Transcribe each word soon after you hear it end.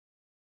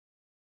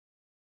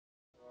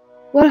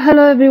Well,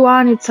 hello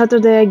everyone, it's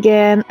Saturday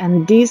again,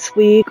 and this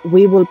week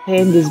we will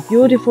paint this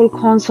beautiful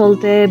console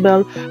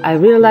table. I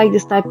really like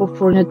this type of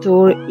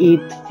furniture,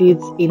 it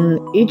fits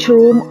in each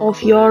room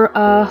of your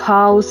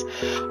house.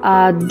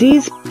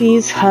 This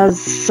piece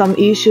has some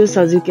issues,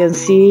 as you can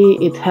see,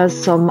 it has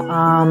some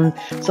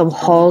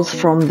holes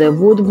from the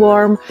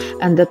woodworm,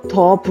 and the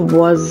top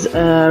was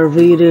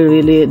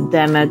really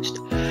damaged.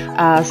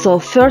 So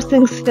first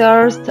things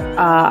first,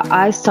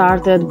 I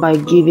started by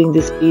giving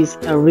this piece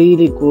a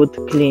really good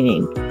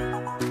cleaning.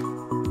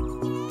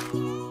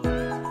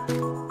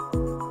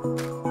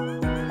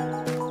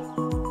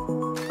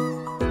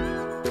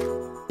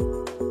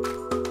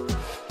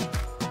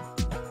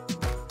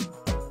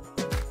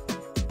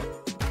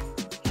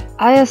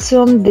 I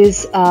assume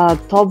this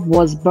top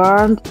was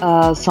burned,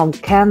 some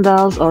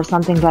candles or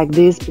something like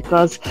this,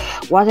 because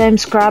what I'm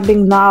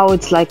scrubbing now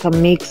it's like a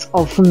mix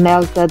of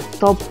melted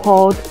top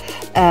coat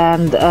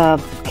and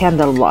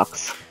candle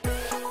wax.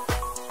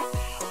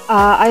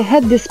 I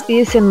had this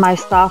piece in my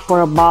stuff for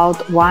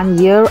about 1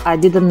 year. I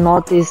didn't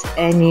notice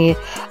any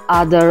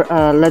other,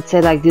 let's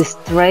say like these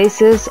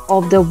traces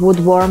of the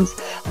woodworms.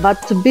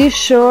 But to be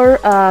sure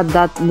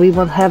that we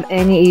won't have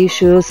any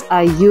issues,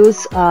 I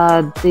use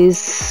this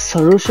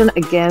solution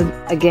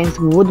against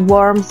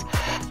woodworms,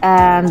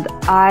 and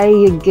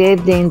I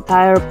gave the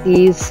entire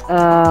piece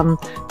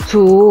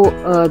two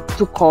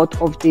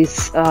coat of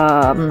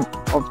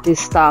this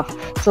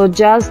stuff. So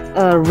just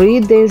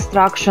read the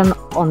instruction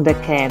on the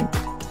can.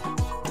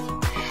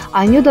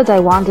 I knew that I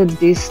wanted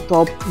this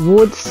top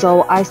wood,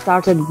 so I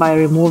started by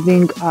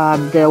removing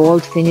the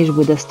old finish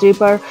with a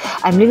stripper.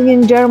 I'm living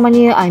in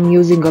Germany, I'm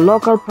using a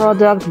local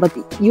product, but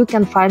you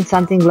can find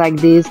something like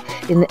this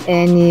in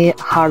any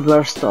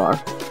hardware store.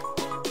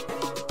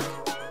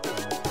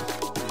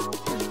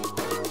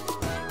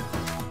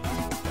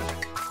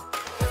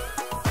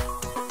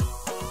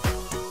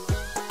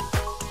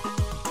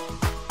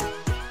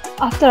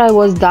 After I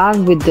was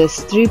done with the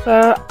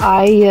stripper,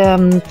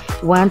 I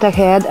went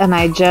ahead and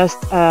I just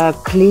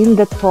cleaned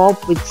the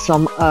top with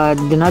some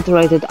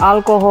denatured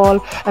alcohol,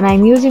 and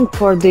I'm using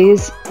for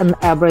this an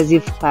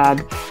abrasive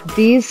pad.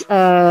 This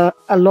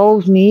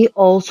allows me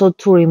also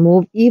to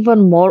remove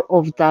even more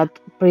of that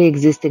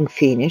pre-existing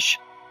finish.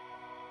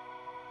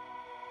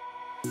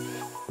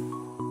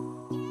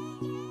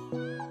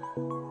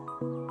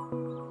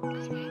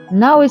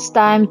 Now it's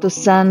time to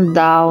sand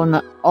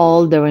down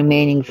all the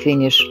remaining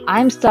finish.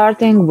 I'm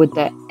starting with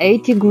the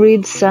 80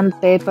 grit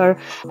sandpaper,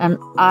 and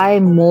I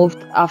moved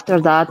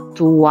after that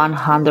to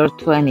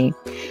 120.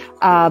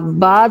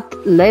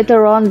 But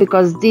later on,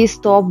 because this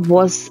top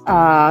was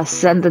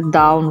sanded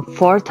down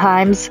 4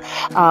 times,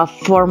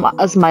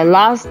 as my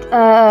last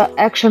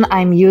action,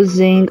 I'm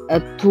using a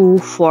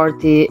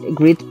 240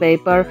 grit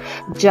paper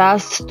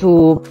just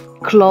to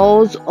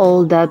close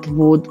all that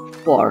wood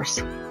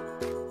pores.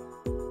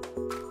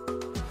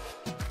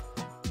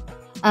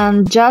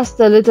 And just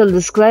a little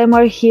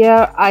disclaimer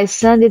here, I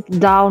sand it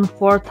down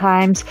 4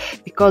 times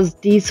because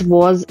this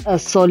was a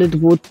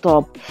solid wood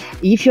top.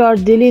 If you are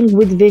dealing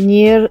with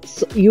veneer,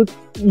 you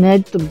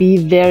need to be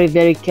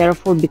very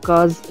careful,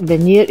 because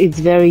veneer is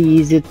very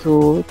easy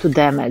to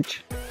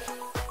damage.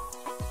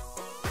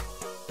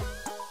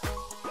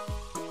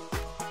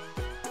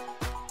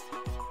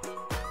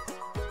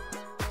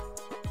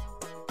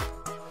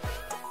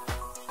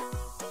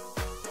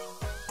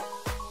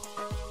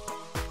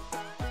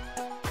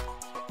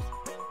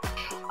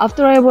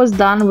 After I was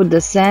done with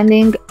the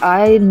sanding,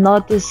 I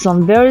noticed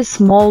some very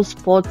small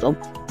spots of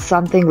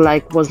something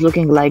like was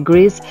looking like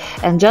grease,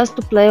 and just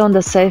to play on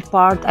the safe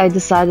part, I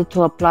decided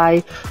to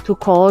apply 2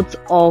 coats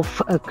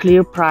of a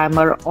clear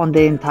primer on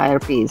the entire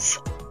piece.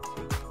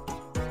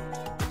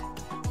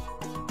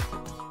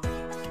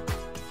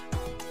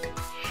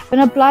 When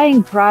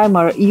applying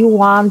primer, you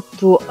want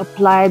to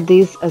apply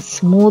this as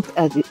smooth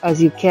as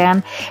you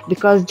can,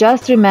 because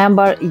just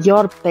remember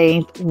your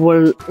paint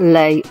will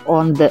lay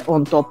on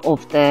top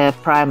of the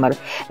primer,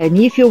 and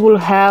if you will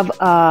have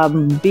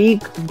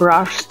big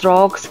brush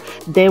strokes,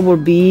 they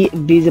will be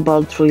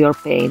visible through your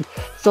paint.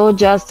 So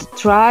just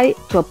try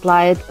to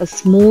apply it as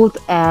smooth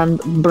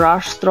and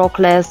brush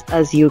strokeless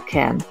as you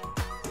can.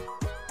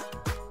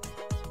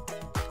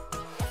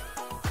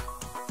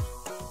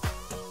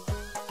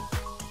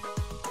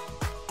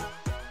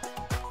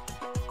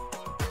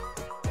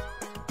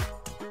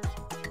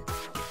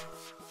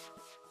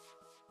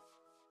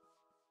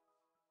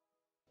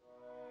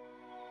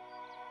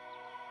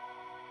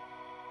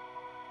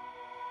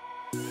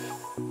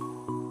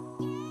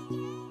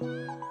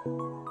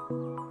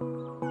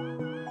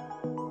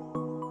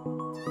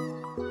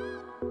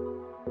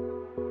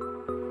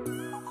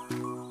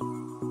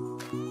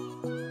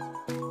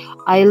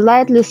 I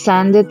lightly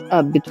sanded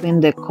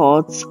between the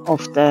coats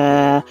of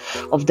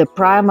the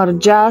primer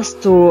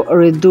just to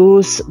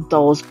reduce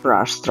those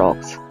brush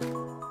strokes.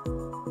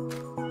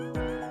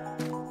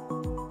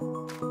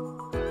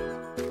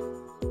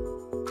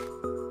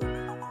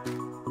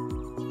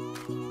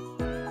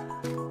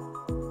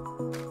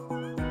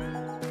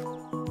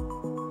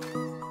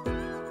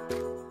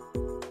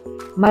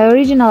 My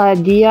original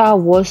idea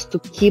was to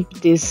keep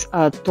this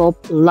top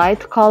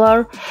light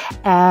color,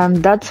 and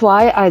that's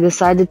why I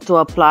decided to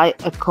apply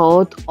a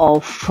coat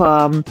of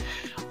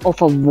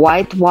a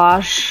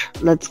whitewash,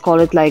 let's call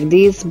it like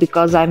this,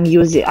 because I'm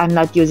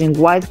not using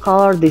white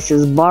color. This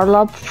is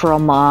burlap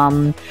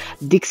from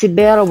Dixie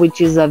Bear,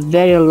 which is a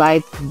very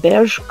light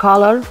beige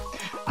color.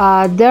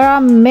 There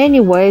are many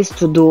ways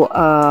to do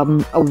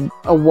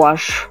a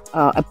wash,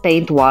 a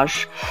paint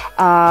wash.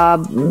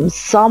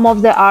 Some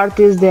of the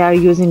artists, they are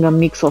using a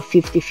mix of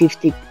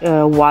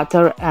 50-50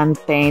 water and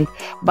paint,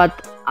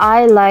 but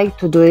I like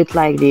to do it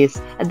like this.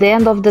 At the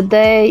end of the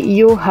day,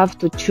 you have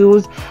to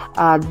choose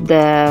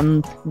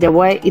the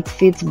way it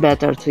fits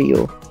better to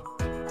you.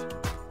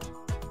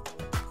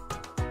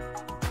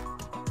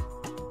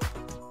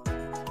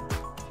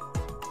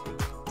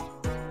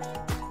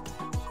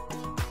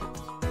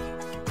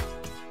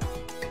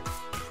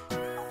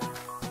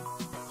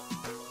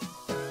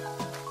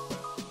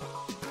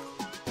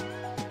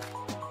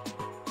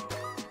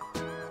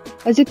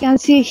 As you can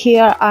see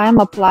here, I'm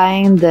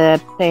applying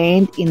the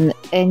paint in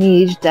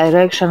any each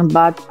direction,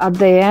 but at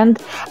the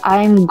end,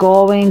 I'm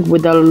going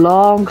with a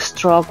long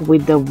stroke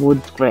with the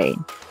wood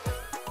grain.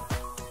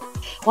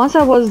 Once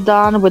I was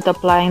done with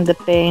applying the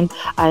paint,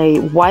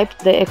 I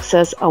wiped the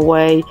excess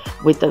away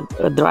with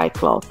a dry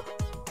cloth.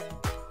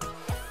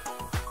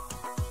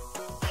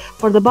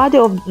 For the body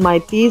of my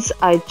piece,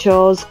 I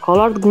chose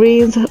Colored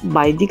Greens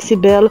by Dixie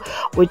Belle,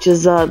 which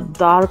is a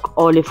dark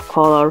olive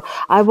color.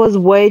 I was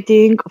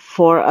waiting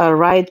for a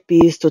right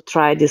piece to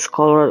try this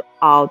color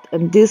out,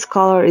 and this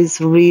color is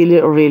really,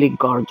 really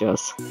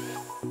gorgeous.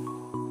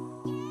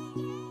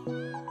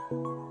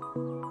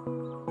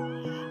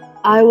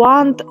 I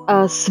want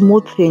a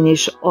smooth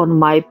finish on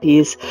my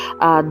piece.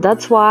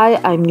 That's why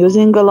I'm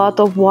using a lot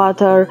of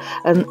water,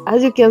 and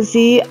as you can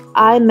see,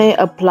 I may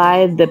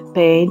apply the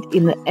paint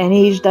in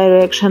any each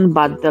direction,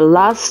 but the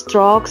last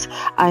strokes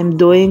I'm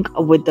doing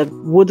with the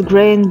wood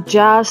grain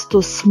just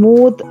to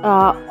smooth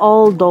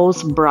all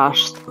those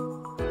brushes.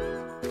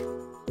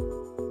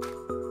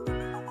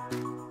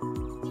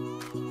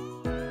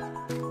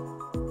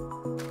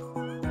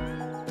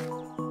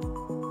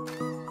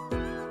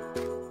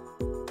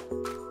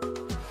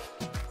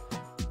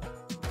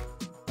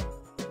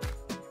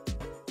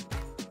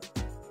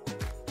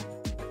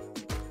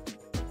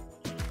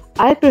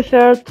 I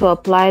prefer to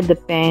apply the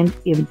paint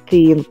in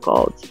thin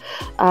coats.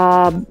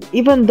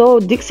 Even though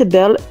Dixie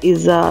Belle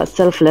is a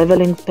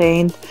self-leveling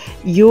paint,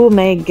 you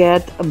may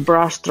get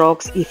brush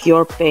strokes if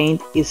your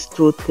paint is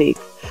too thick.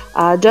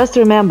 Just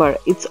remember,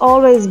 it's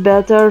always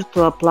better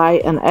to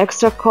apply an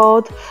extra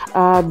coat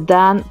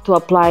than to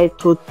apply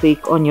too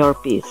thick on your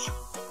piece.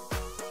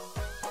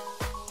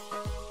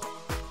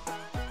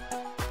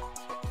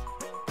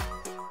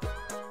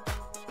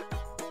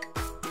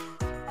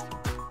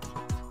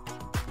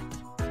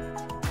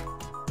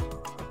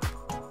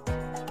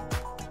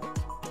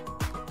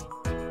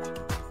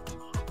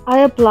 I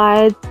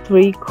applied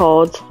 3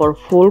 coats for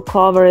full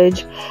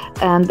coverage,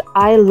 and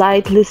I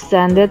lightly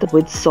sanded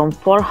with some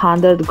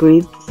 400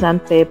 grit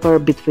sandpaper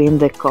between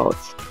the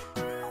coats.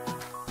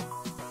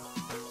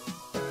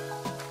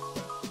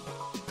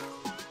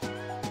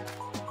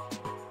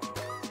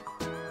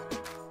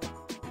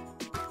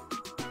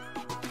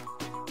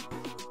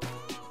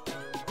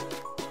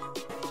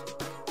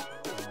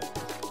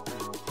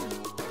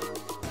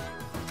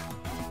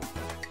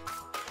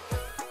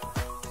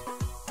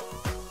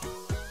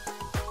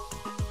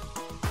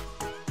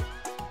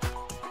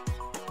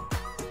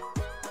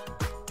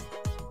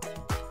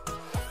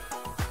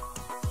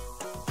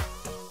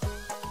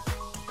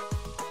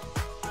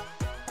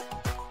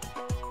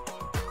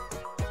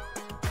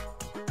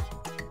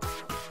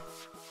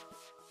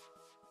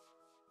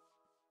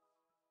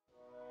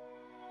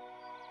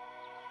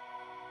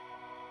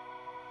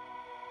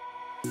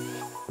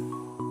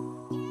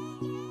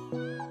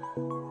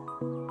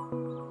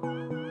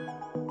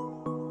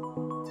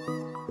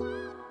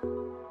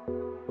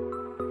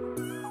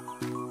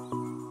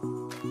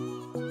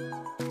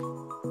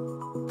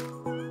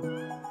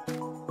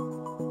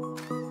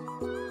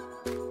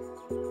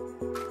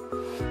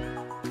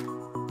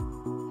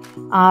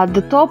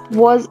 The top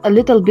was a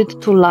little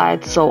bit too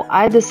light, so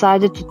I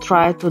decided to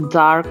try to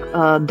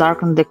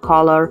darken the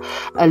color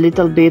a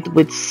little bit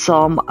with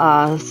some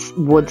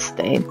wood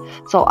stain.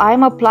 So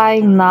I'm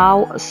applying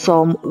now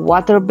some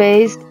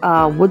water-based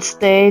wood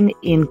stain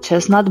in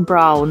chestnut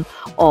brown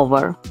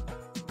over.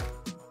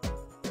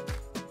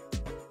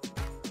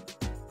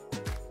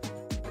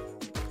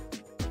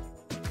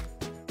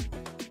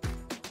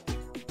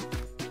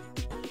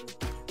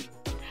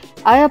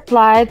 I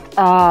applied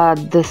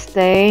the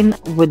stain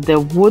with the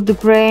wood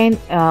grain,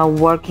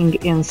 working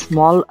in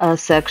small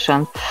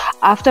sections.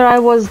 After I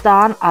was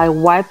done, I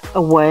wiped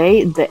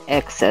away the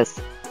excess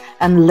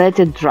and let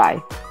it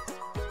dry.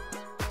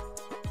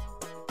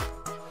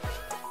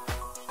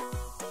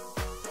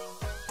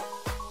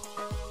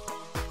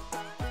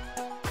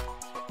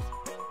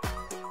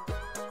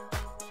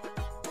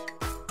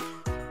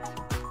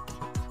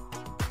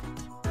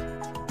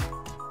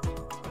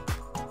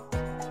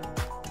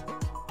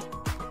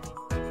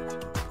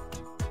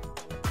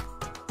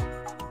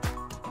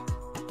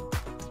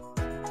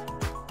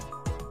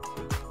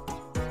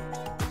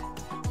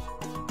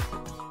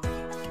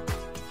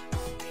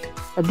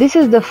 This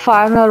is the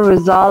final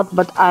result,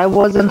 but I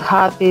wasn't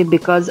happy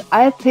because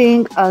I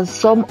think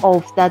some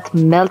of that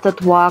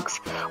melted wax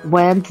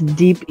went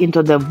deep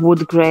into the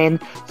wood grain,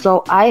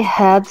 so I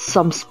had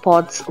some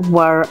spots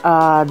where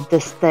the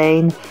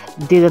stain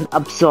didn't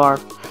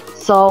absorb.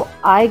 So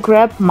I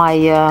grabbed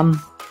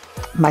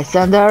my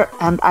sander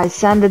and I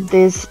sanded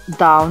this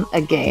down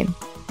again.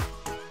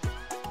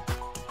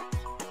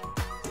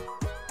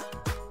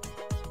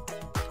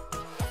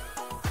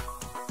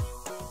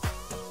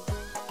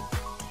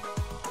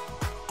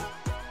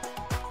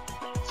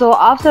 So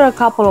after a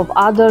couple of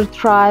other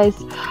tries,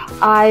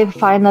 I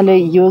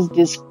finally used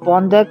this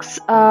Bondex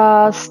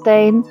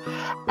stain,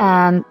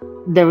 and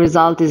the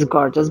result is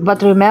gorgeous.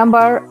 But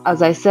remember,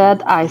 as I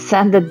said, I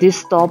sanded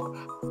this top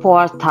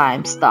 4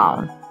 times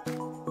down.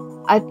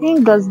 I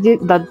think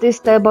that this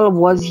table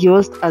was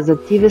used as a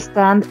TV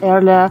stand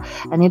earlier,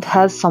 and it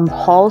has some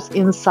holes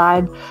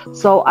inside,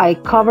 so I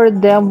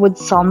covered them with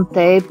some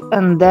tape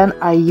and then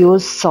I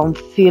used some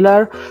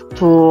filler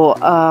to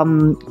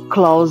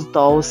close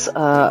those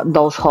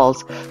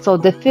holes. So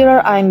the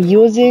filler I'm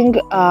using,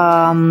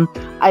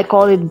 I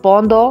call it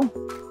Bondo.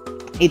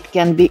 It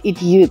can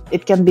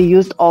be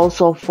used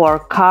also for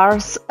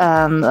cars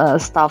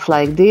and stuff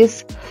like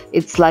this.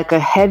 It's like a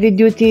heavy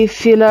duty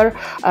filler.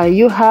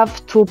 You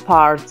have two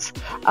parts.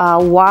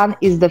 One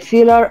is the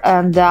filler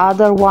and the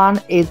other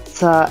one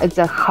it's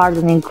a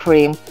hardening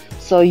cream.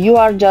 So you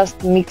are just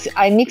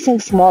I'm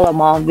mixing small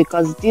amount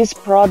because this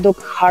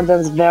product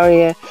hardens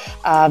very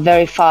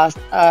fast.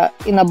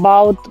 In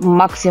about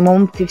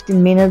maximum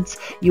 15 minutes,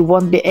 you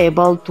won't be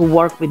able to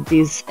work with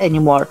this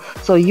anymore.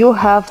 So you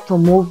have to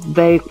move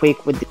very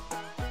quick with it.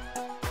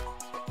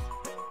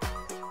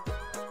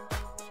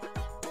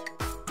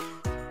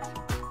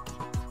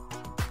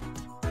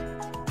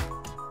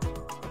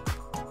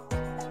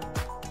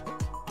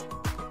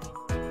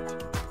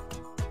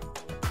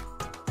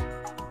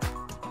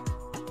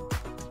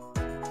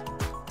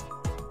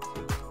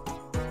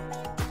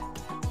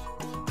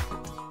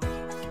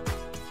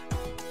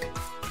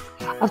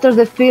 After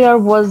the filler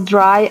was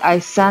dry, I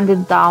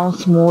sanded down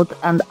smooth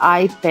and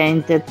I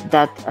painted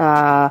that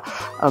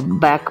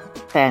back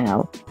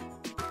panel.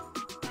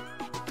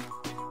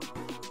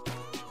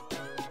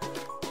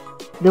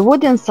 The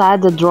wood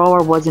inside the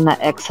drawer was in an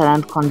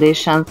excellent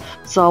condition,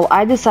 so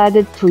I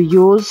decided to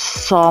use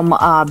some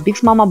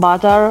Bix Mama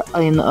butter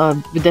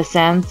with the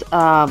scent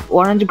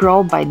Orange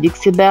Grove by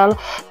Dixie Belle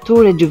to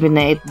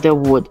rejuvenate the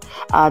wood.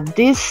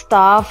 This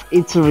stuff,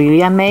 it's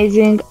really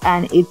amazing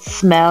and it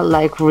smells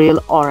like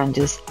real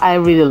oranges. I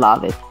really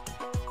love it.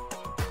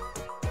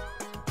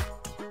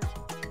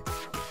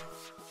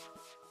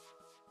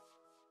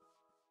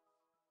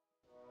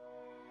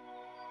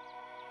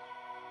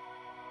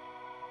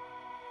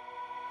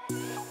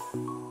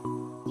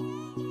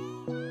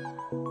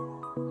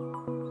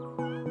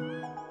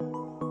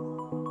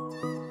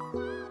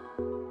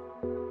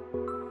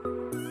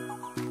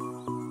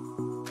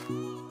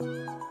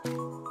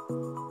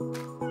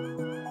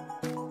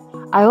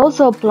 I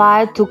also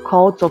applied 2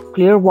 coats of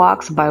clear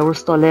wax by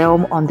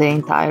Rust-Oleum on the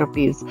entire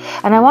piece.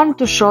 And I wanted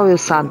to show you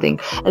something.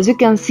 As you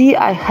can see,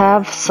 I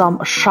have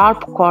some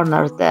sharp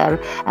corners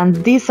there, and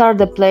these are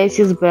the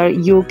places where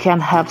you can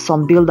have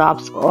some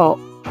build-ups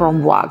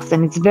from wax,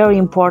 and it's very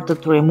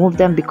important to remove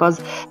them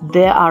because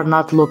they are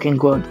not looking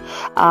good.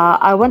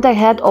 I went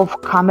ahead of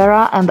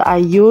camera and I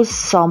used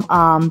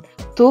some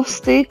tooth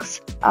sticks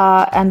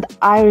and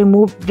I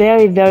removed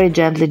very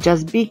gently.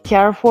 Just be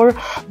careful,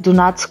 do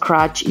not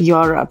scratch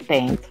your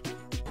paint.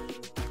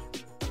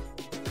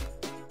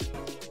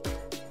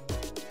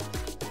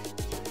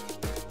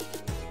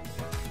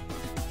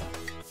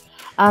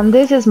 And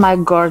this is my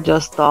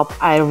gorgeous top.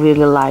 I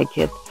really like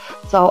it.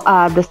 So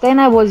the stain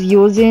I was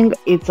using,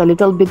 it's a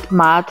little bit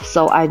matte,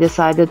 so I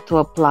decided to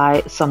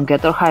apply some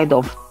Getter Hide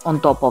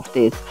on top of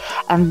this.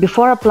 And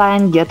before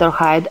applying Getter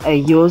Hide, I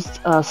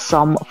used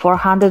some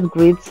 400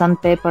 grit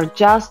sandpaper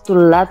just to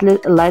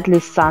lightly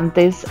sand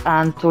this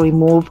and to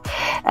remove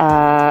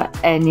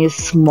any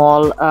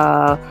small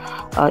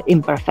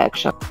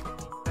imperfection.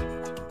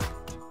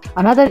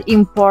 Another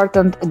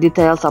important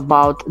details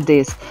about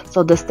this.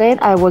 So the stain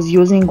I was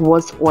using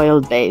was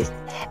oil based,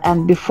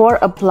 and before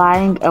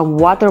applying a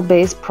water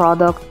based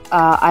product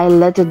I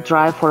let it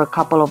dry for a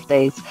couple of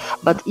days,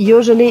 but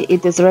usually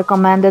it is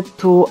recommended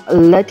to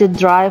let it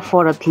dry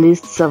for at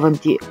least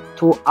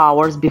 72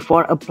 hours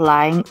before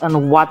applying a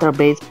water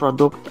based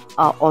product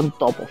on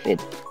top of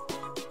it.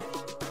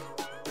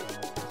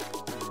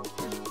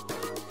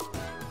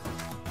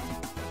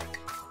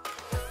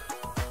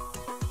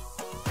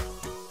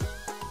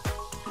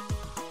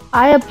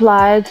 I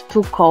applied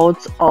 2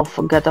 coats of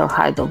Getter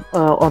Hide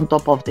on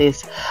top of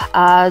this.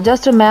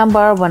 Just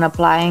remember, when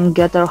applying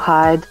Getter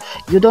Hide,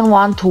 you don't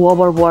want to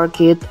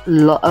overwork it,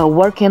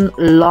 work in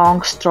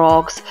long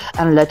strokes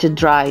and let it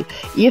dry.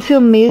 If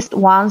you missed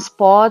one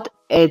spot,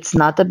 it's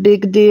not a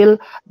big deal.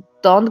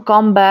 Don't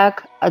come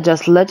back,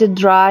 just let it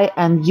dry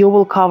and you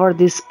will cover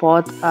this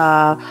spot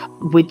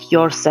with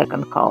your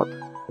second coat.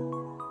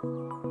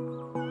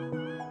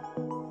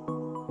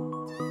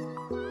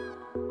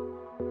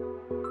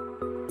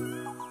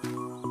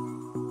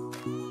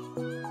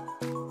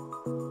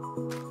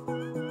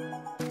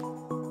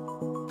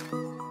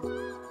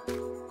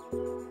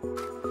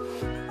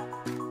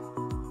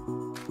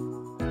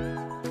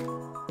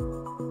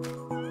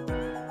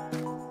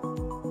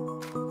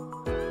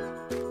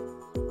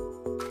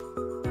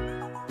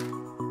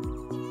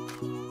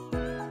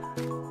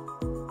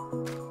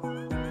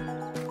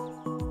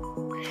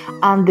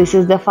 And this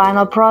is the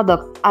final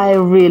product. I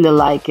really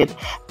like it.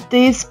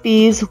 This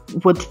piece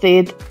would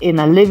fit in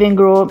a living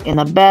room, in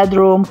a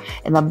bedroom,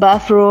 in a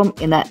bathroom,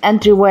 in an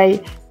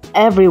entryway,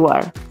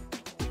 everywhere.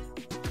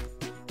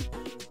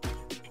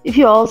 If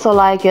you also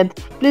like it,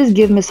 please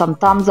give me some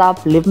thumbs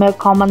up, leave me a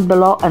comment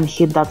below and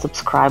hit that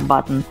subscribe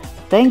button.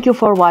 Thank you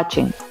for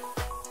watching.